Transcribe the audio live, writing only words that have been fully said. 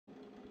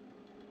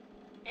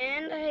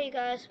And hey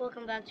guys,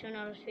 welcome back to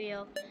another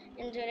video.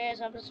 In today's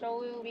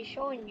episode, we will be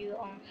showing you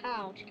on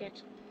how to get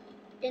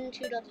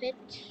into the pit.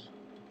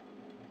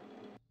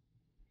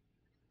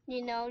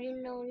 You know.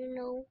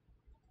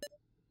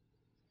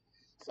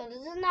 So this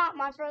is not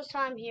my first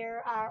time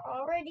here. I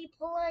already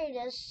played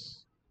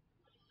this,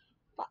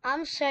 but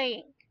I'm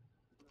saying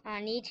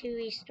I need to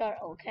restart.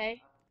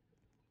 Okay?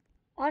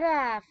 What do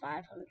I have?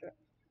 500,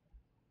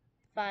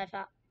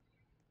 500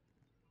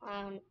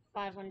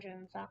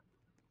 and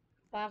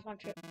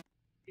 500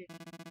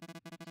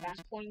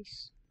 fast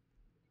points.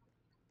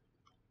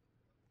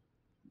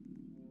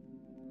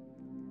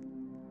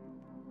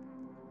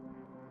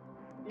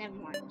 Never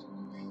mind.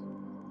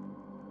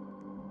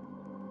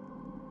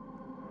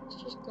 Let's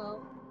just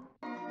go.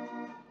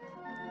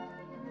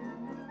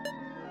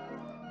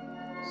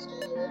 So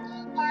we're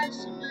gonna buy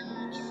some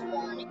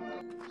electronic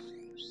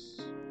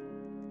first.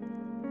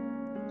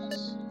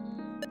 Let's see.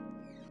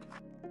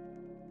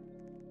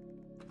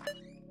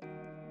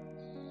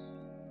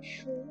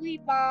 Should we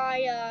buy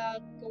a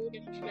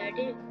golden thread?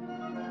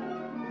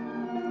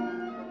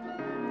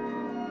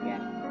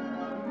 Yeah.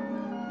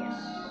 Yes.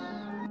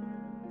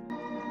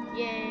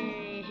 Yay.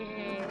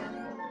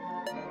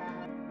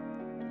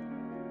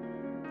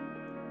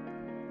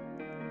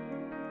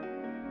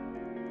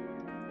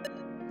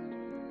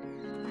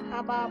 How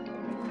about 300?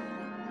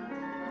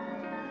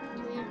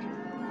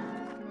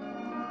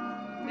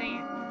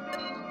 Man.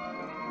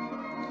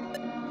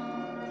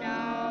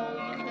 Now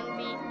you can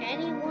be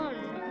anyone,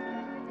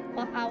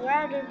 but I'd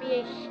rather be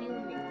a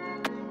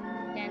human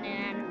than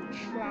an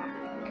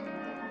animatronic.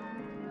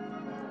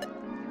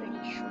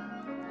 Pretty sure.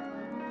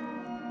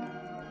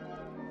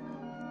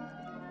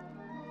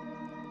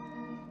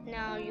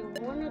 Now you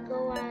wanna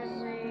go as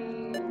a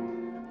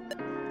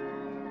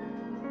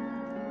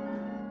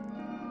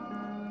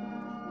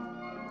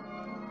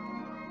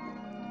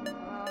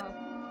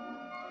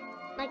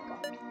night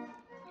guard.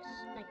 Yes,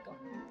 night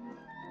guard.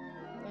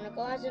 I'm gonna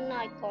go as a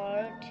night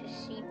guard to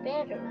see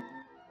better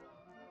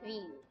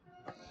view.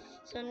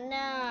 So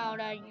now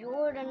that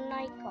you're the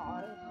night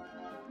guard,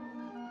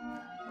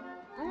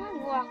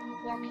 I'm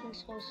walking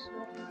so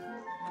slow.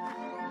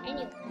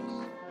 Anyways,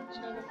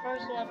 so the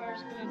first lever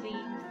is gonna be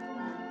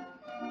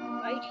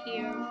right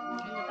here in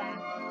the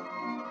back.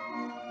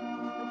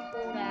 You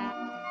pull that,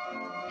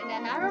 and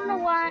then I don't know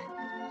why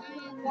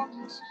I'm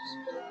walking so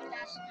slow, but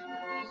that's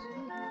another reason.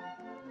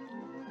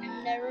 And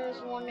there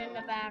is one in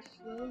the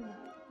bathroom,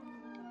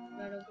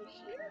 right over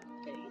here.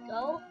 There you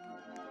go.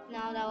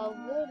 Now that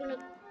we're gonna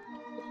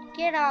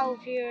get out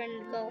of here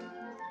and go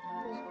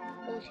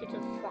to the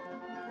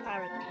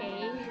pirate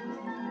cage.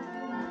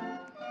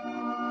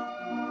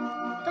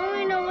 Don't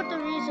really know what the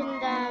reason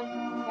that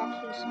I'm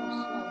walking so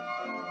slow.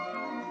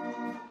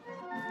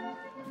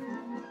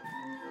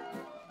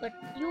 But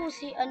you will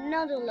see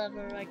another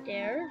lever right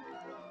there,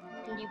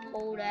 and you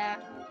pull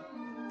that.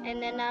 And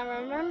then I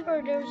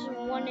remember there's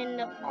one in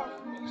the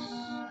office.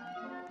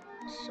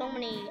 So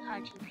many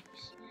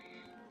ITPs.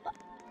 But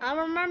I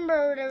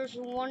remember there's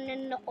one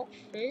in the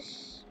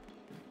office.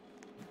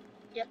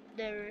 Yep,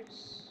 there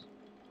is.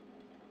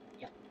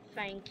 Yep,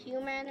 thank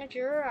you,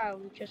 manager. I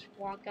will just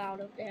walk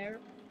out of there.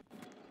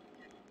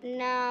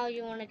 Now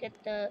you want to get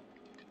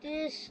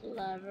this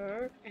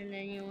lever, and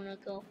then you want to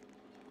go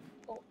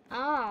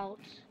out.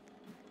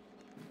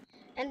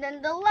 And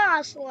then the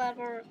last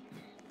lever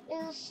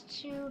is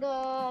to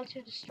the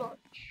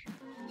storage.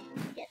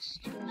 Yes,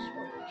 to the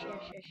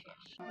storage. Yes.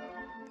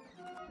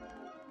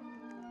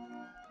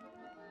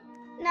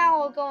 Now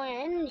we'll go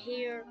in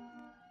here,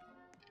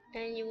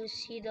 and you will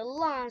see the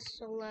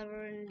last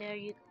lever, and there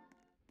you go.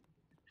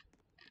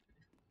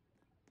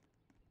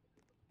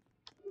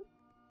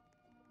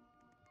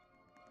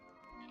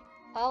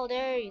 Oh,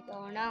 there you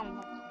go. Now I'm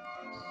looking.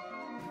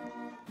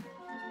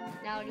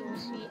 Now you will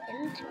see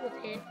into the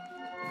pit.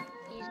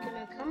 He's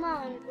gonna come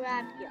out and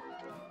grab you.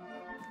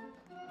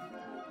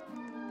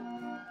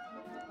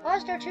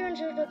 Plus, they're tuned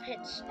to the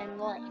pits and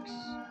legs.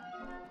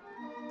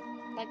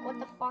 Like, what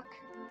the fuck?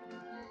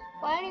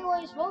 But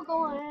anyways, we'll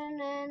go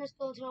in and let's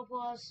go to the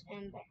plus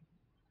and bam.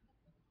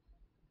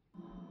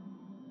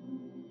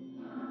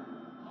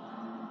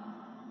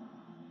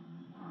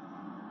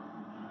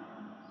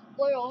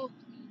 Where are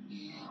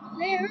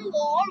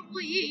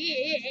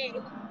we?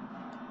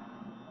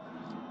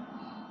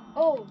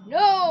 Oh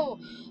no!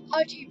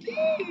 ITP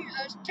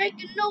has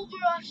taken over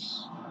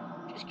us!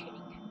 Just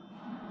kidding.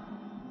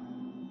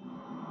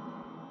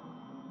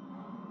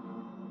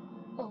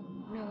 Oh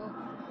no.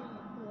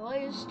 What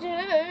is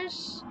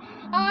this?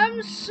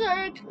 I'm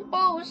sick,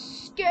 oh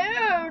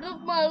scared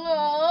of my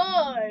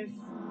life.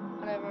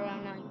 Whatever,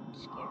 I'm not even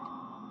scared.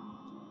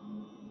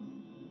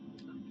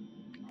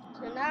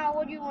 So now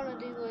what you want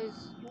to do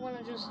is, you want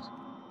to just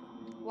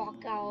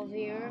walk out of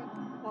here,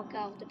 walk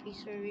out of the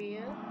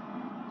pizzeria,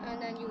 and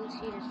then you will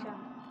see this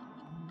jump.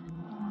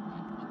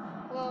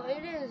 Well,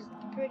 it is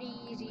pretty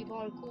easy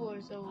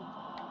parkour, so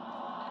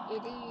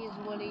it is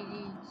what it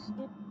is.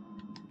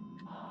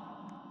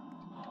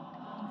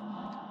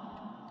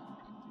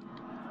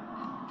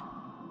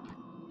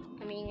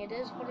 I mean, it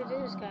is what it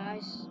is,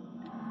 guys.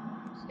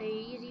 It's a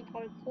easy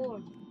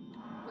parkour.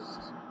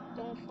 Just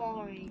don't fall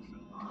or anything.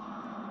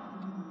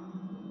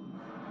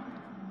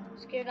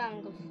 Scared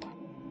I'm gonna fall.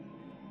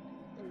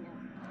 But no.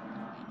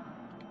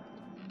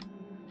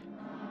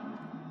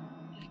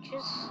 You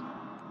just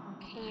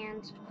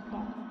can't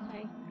fall,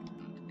 okay?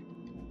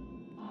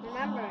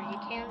 Remember, you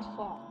can't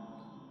fall.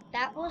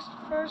 That was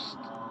the first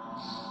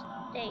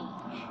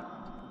stage.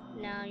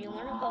 Now you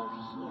wanna go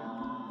here.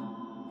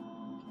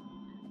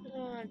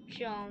 You're gonna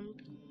jump.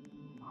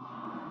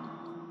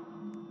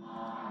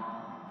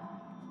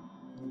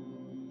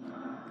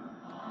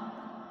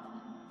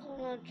 You're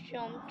gonna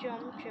jump.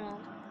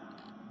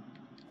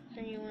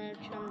 Then you wanna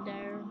jump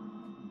there.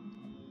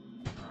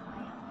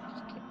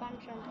 Just keep on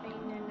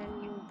jumping, and then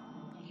you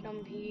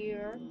jump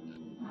here.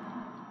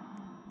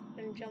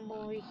 Then jump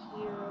over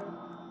here.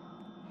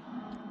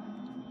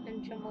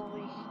 Then jump over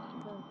here.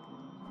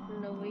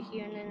 And over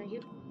here, and then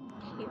here.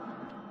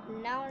 And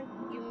now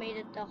you made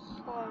it the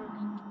hard.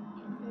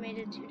 You made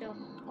it to the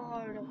hard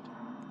part of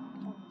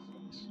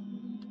it.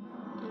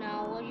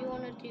 Now what you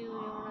wanna do, you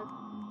wanna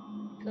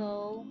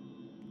go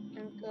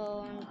and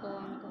go and go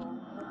and go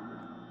and go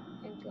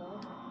and go.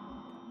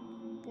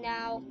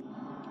 Now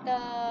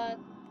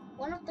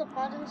one of the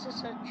buttons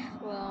is a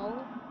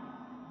throw.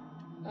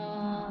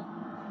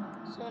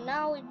 So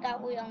now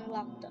that we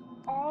unlocked the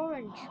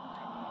orange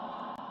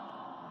one,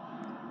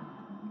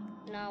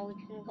 now we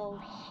can go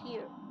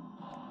here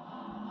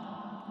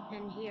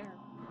and here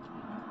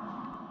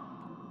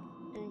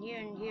and here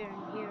and here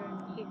and here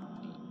and here.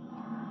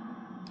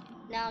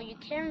 Now you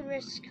can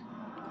risk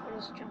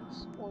those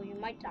jumps, or you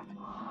might die.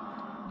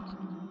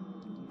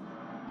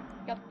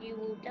 Yep, you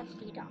will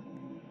definitely die.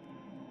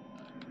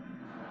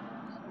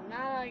 So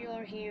now that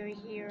you're here,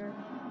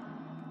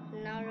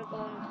 and now you're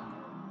going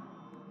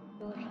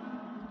here,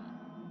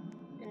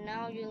 and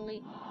now you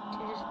lead to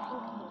this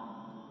pink hole.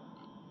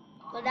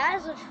 But that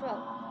is a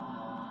throw.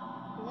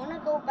 You want to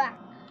go back.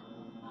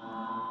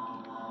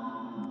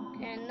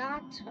 And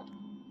not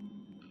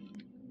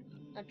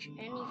touch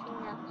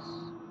anything else.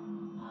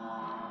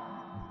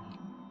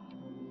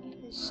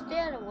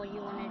 Instead of what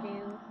you want to do,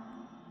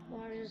 you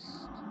want to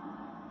just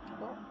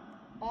go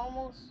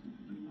almost,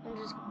 and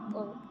just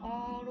go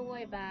all the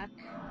way back.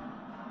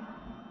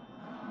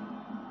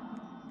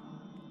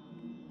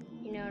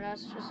 You know,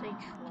 that's just a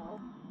throw.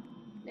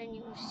 Then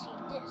you see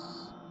this.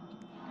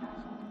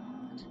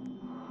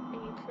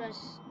 Then you press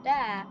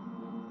that,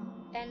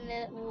 and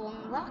it will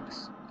unlock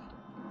something.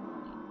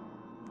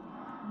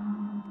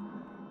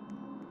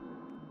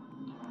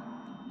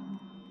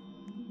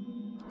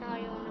 Now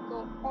you want to go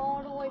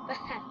all the way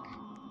back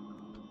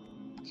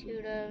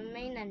to the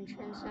main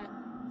entrance,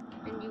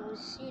 and you will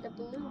see the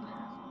blue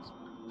path as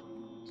well.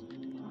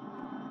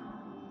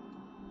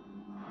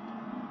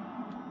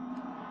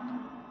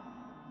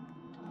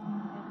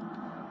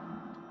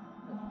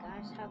 Look,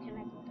 guys, how can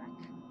I go back?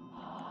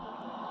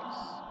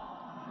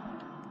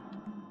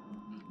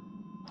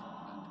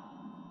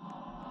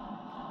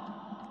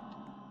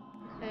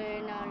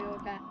 Okay, now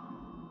you're back.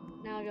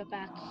 Now you're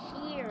back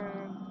here.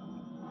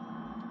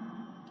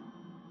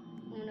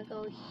 I'm gonna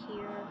go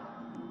here,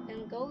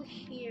 then go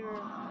here,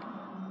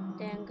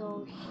 then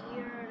go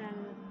here, then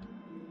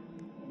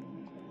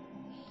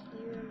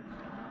here.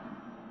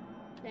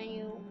 Then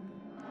you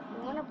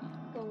wanna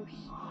go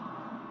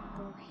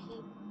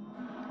here.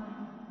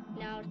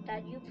 Now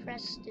that you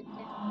pressed it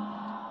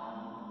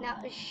down,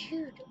 now it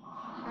should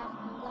have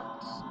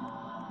unlocked.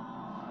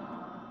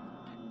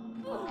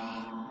 Oh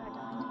shit, I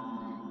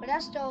died. But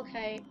that's still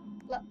okay.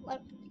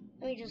 Let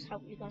me just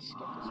help you guys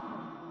skip this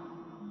part.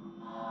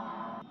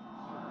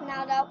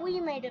 Now that we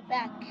made it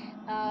back,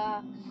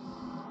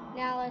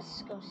 now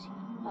let's go see.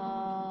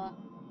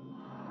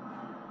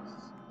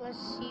 Let's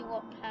see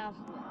what path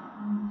we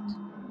unlocked.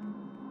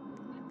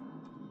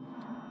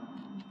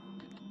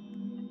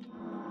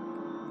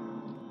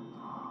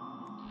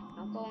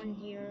 I'm going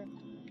here.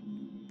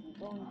 I'm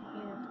going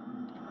here.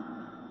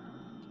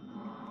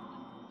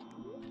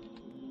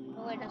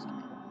 Oh wait, that's the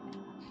purple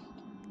path.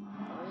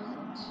 Or is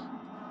it?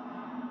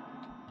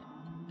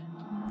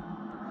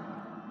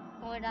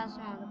 Oh wait, that's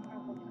not the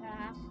purple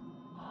path.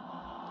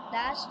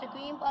 That's the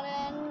green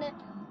button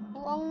to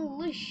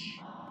unleash.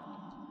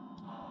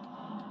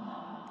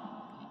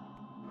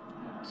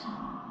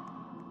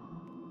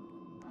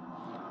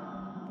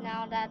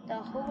 Now that the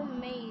whole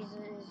maze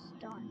is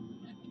done,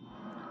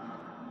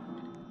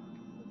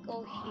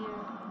 go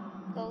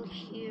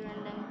here,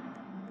 and then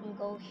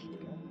go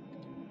here.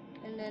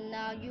 And then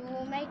now you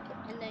will make it,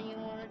 and then you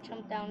want to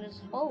jump down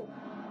this hole.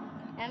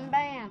 And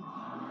bam!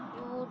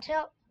 You will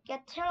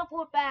get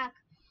teleported back,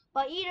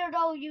 but either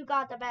though you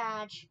got the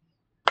badge.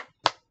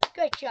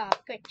 Good job.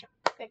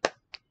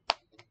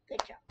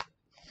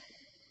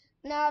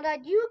 Now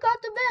that you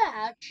got the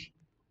badge,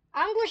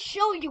 I'm going to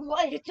show you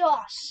what it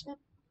does.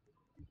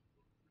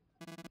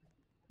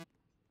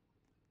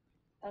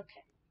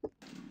 Okay.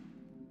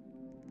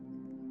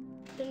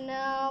 So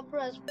now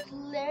press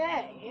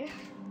play.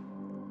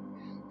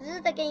 This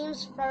is the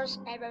game's first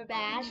ever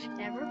badge.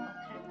 Okay.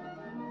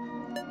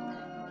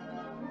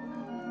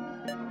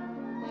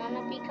 want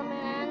to become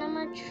an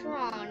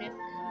animatronic.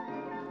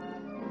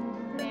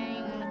 Then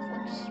you want to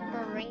click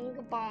Spring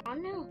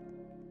Bond.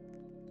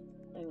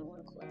 Then you want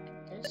to click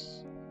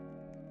this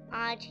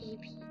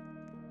ITP.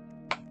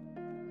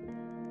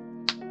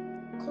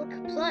 Click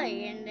play,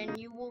 and then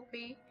you will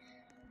be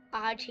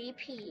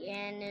ITP,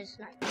 and it's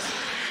night.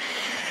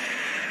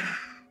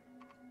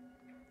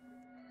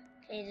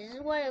 Okay, this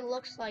is what it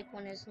looks like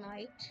when it's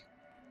night.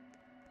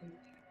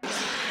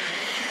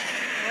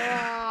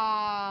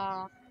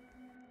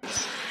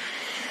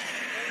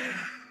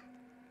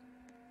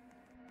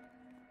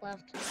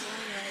 Left, one,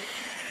 right.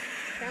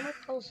 Camera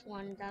pose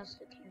 1, that's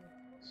the camera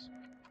pose.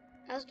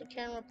 That's the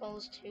camera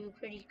pose 2,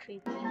 pretty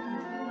creepy.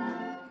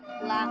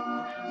 Black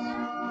eyes.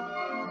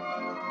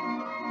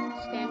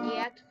 Stand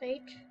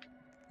deactivate.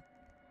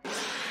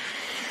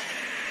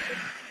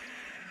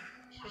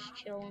 Just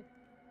chilling.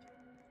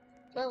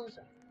 Close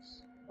eyes.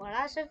 Well,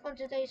 that's it for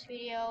today's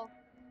video.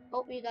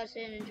 Hope you guys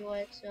did enjoy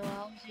it, so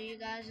I'll see you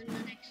guys in the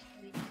next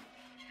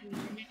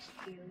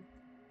video.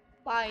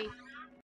 Bye.